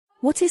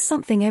What is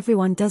something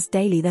everyone does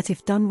daily that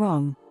if done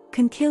wrong,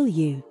 can kill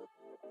you?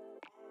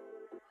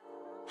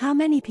 How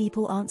many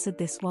people answered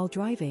this while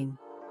driving?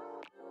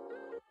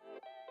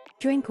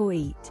 Drink or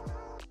eat.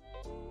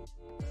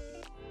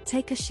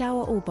 Take a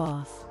shower or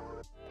bath.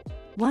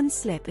 One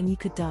slip and you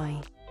could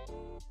die.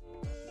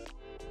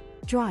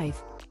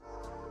 Drive.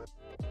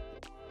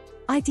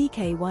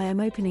 IDK, why I'm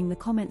opening the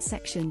comment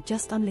section,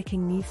 just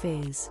unlicking new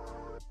fears.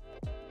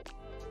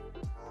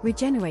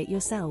 Regenerate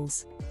your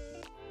cells.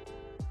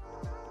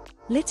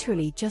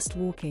 Literally just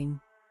walking.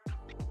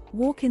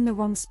 Walk in the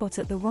wrong spot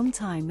at the wrong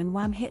time and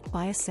wham, hit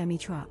by a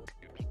semi-truck.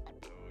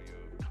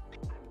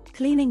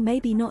 Cleaning,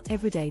 maybe not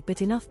every day,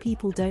 but enough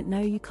people don't know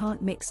you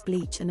can't mix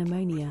bleach and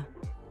ammonia.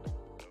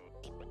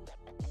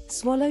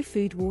 Swallow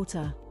food,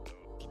 water.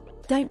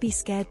 Don't be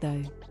scared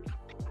though.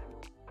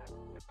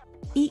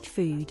 Eat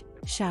food,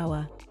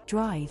 shower,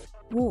 drive,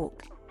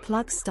 walk,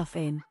 plug stuff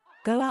in,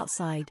 go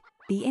outside,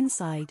 be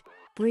inside,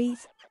 breathe,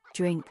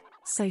 drink,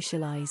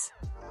 socialize.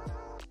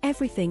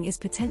 Everything is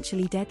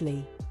potentially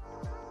deadly.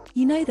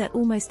 You know that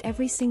almost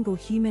every single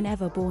human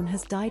ever born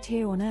has died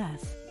here on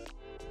Earth.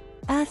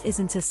 Earth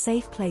isn't a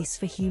safe place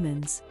for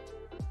humans.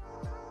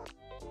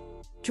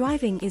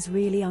 Driving is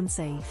really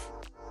unsafe.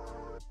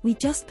 We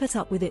just put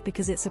up with it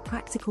because it's a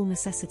practical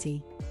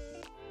necessity.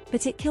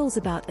 But it kills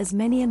about as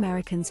many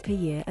Americans per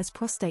year as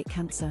prostate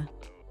cancer.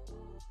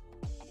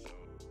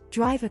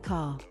 Drive a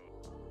car.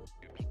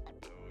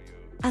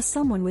 As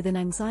someone with an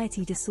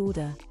anxiety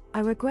disorder, I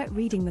regret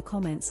reading the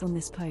comments on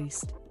this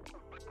post.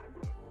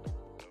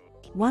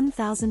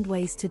 1000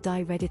 Ways to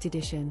Die Reddit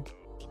edition.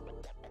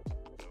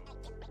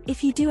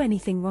 If you do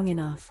anything wrong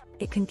enough,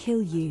 it can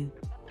kill you.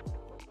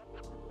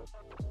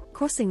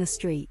 Crossing a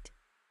street.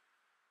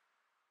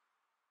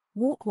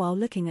 Walk while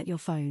looking at your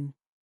phone.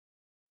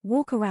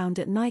 Walk around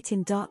at night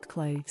in dark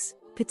clothes,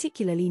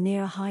 particularly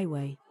near a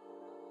highway.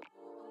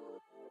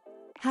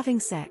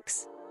 Having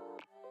sex.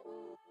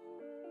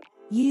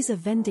 Use a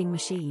vending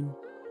machine.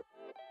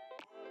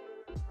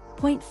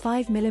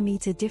 0.5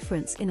 mm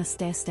difference in a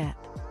stair step.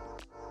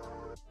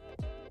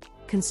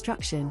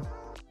 Construction.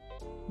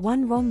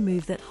 One wrong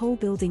move, that whole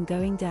building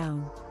going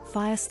down,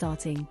 fire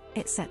starting,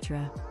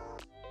 etc.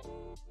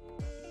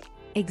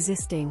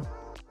 Existing.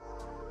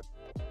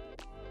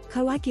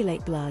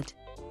 Coagulate blood.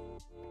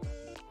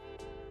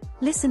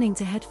 Listening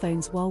to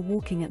headphones while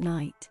walking at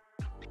night.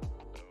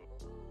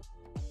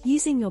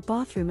 Using your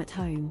bathroom at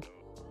home.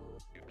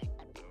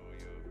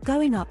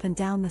 Going up and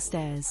down the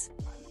stairs.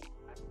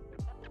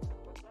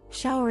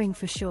 Showering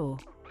for sure.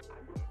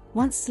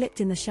 Once slipped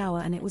in the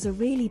shower and it was a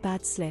really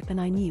bad slip, and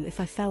I knew if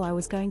I fell I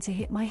was going to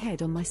hit my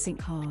head on my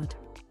sink hard.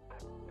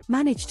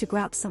 Managed to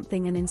grab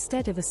something, and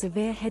instead of a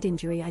severe head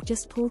injury I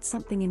just pulled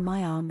something in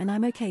my arm, and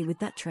I'm okay with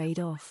that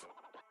trade-off.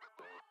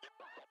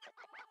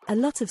 A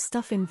lot of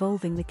stuff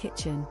involving the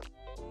kitchen.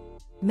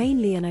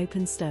 Mainly an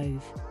open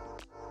stove.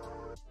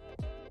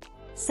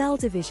 Cell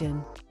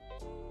division.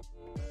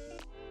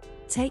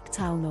 Take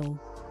Tylenol.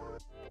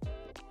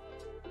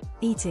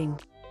 Eating.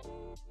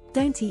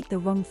 Don't eat the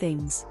wrong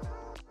things.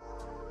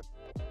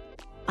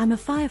 I'm a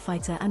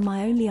firefighter and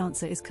my only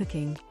answer is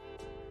cooking.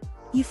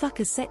 You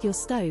fuckers set your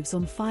stoves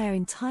on fire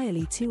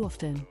entirely too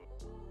often.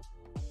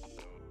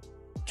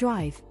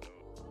 Drive.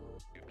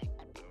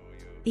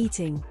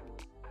 Eating.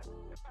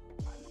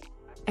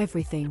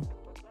 Everything.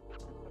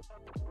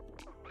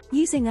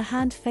 Using a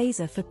hand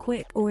phaser for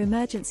quick or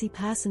emergency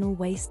personal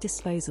waste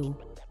disposal.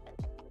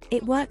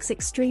 It works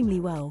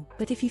extremely well,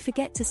 but if you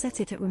forget to set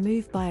it at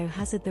remove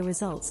biohazard, the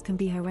results can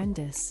be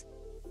horrendous.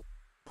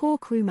 Poor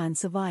crewman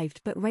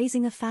survived, but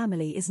raising a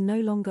family is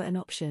no longer an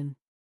option.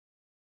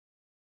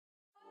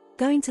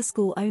 Going to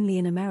school only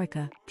in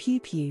America, pew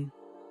pew.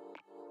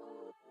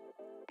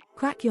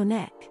 Crack your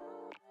neck.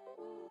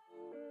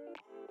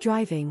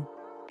 Driving.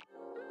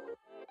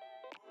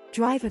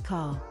 Drive a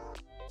car.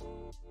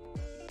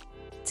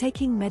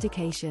 Taking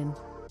medication.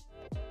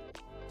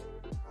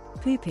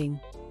 Pooping.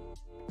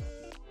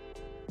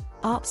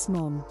 ARP's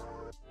mom.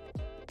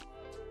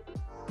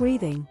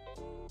 Breathing.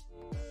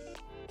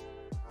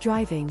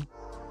 Driving.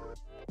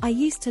 I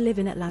used to live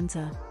in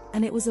Atlanta,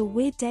 and it was a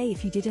weird day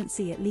if you didn't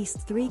see at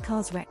least 3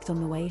 cars wrecked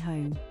on the way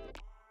home.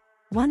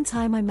 One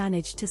time I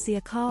managed to see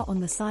a car on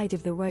the side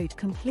of the road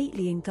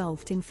completely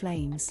engulfed in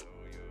flames.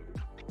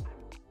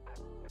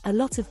 A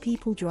lot of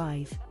people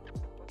drive.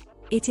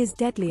 It is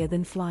deadlier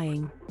than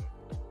flying.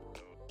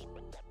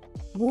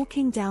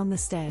 Walking down the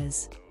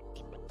stairs.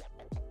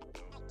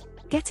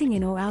 Getting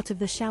in or out of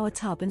the shower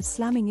tub and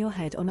slamming your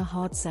head on a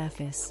hard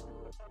surface.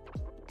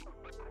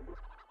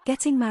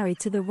 Getting married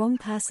to the wrong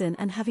person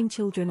and having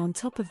children on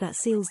top of that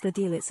seals the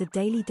deal. It's a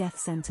daily death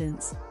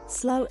sentence,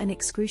 slow and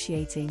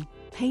excruciating,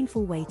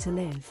 painful way to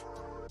live.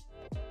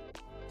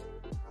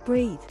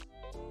 Breathe.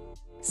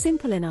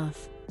 Simple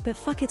enough, but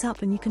fuck it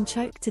up and you can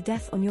choke to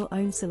death on your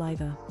own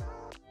saliva.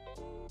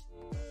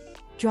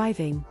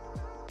 Driving.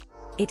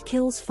 It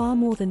kills far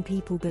more than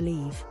people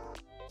believe.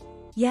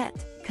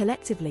 Yet,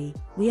 collectively,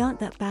 we aren't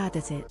that bad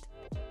at it.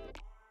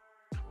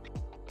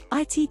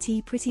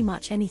 ITT, pretty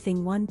much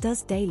anything one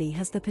does daily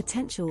has the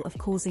potential of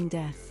causing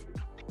death.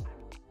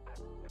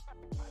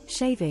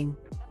 Shaving.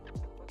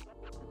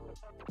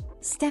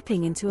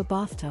 Stepping into a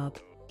bathtub.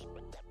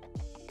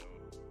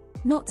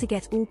 Not to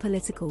get all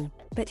political,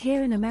 but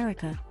here in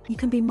America, you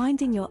can be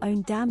minding your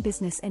own damn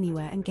business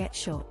anywhere and get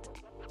shot.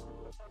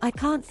 I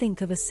can't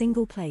think of a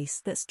single place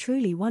that's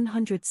truly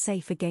 100%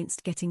 safe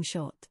against getting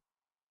shot.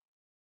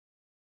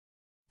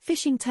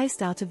 Fishing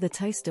toast out of the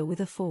toaster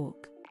with a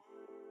fork.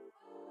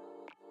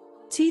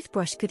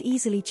 Toothbrush could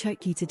easily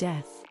choke you to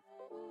death.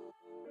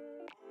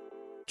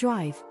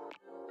 Drive.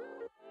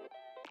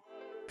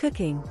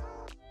 Cooking.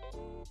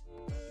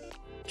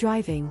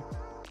 Driving.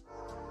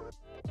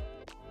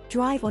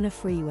 Drive on a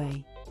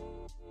freeway.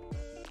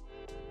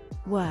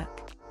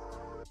 Work.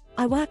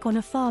 I work on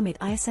a farm. It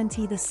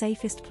isn't the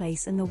safest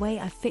place, and the way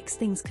I fix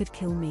things could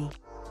kill me.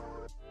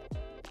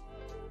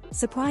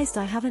 Surprised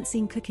I haven't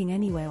seen cooking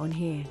anywhere on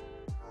here.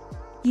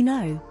 You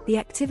know, the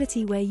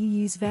activity where you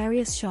use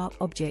various sharp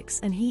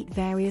objects and heat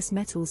various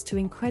metals to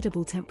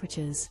incredible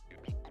temperatures.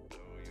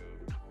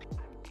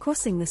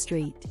 Crossing the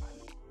street.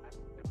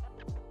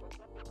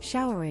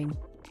 Showering.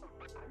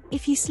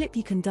 If you slip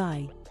you can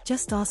die,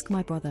 just ask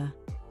my brother.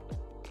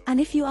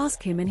 And if you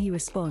ask him and he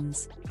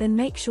responds, then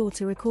make sure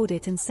to record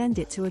it and send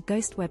it to a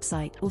ghost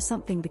website or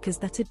something, because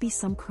that'd be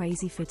some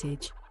crazy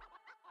footage.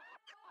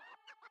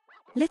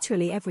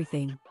 Literally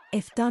everything,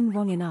 if done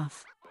wrong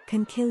enough,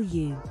 can kill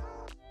you.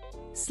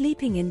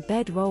 Sleeping in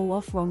bed, roll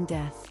off, wrong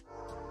death.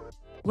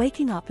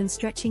 Waking up and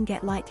stretching,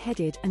 get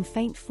lightheaded and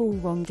faint, fall,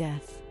 wrong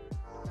death.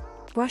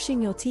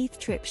 Brushing your teeth,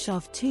 trip,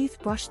 shove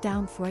toothbrush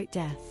down throat,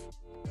 death.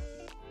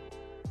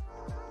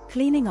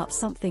 Cleaning up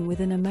something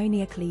with an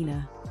ammonia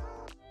cleaner.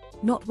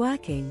 Not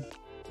working.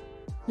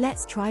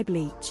 Let's try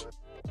bleach.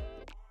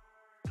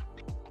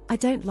 I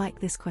don't like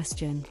this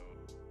question.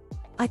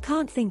 I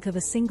can't think of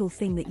a single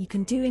thing that you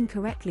can do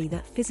incorrectly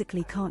that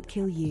physically can't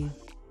kill you.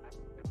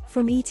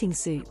 From eating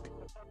soup,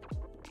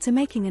 to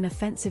making an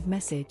offensive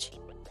message,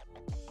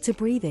 to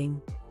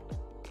breathing,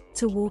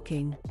 to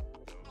walking.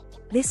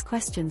 This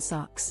question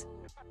sucks.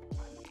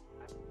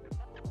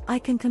 I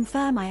can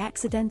confirm I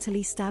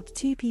accidentally stabbed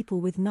 2 people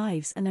with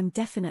knives and am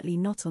definitely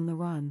not on the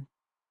run.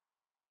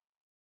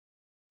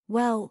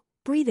 Well,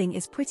 breathing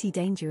is pretty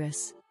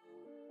dangerous.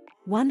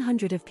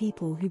 100 of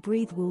people who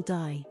breathe will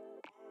die.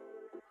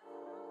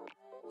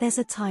 There's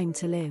a time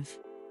to live.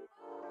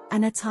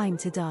 And a time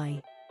to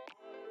die.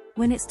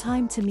 When it's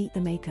time to meet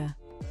the Maker.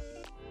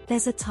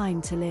 There's a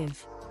time to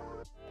live.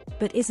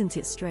 But isn't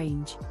it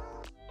strange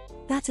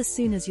that as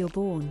soon as you're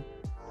born,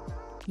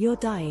 you're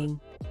dying?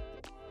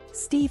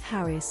 Steve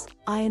Harris,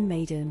 Iron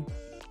Maiden.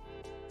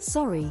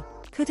 Sorry,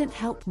 couldn't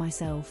help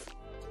myself.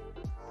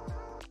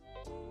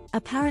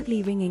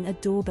 Apparently ringing a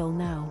doorbell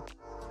now.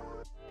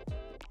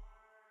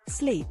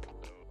 Sleep.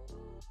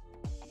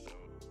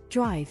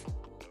 Drive.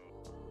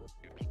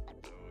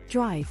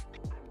 Drive.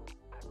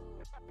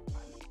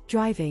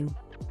 Driving.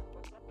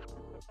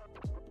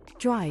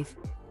 Drive.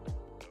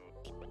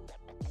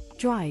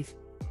 Drive.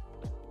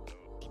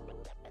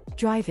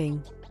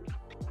 Driving.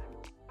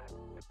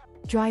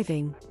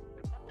 Driving.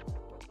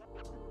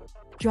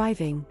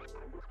 Driving.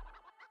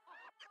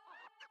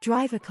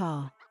 Drive a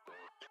car.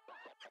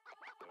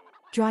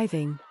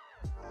 Driving.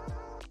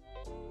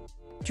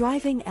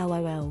 Driving,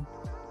 LOL.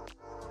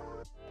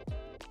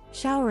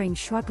 Showering,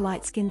 shrug,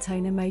 light skin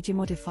tone, emoji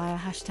modifier,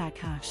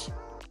 #hash.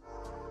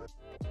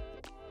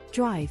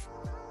 Drive.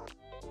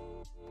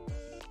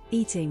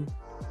 Eating.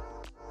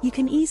 You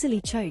can easily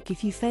choke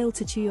if you fail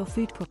to chew your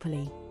food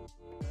properly.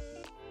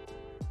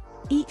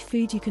 Eat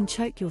food, you can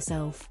choke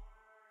yourself.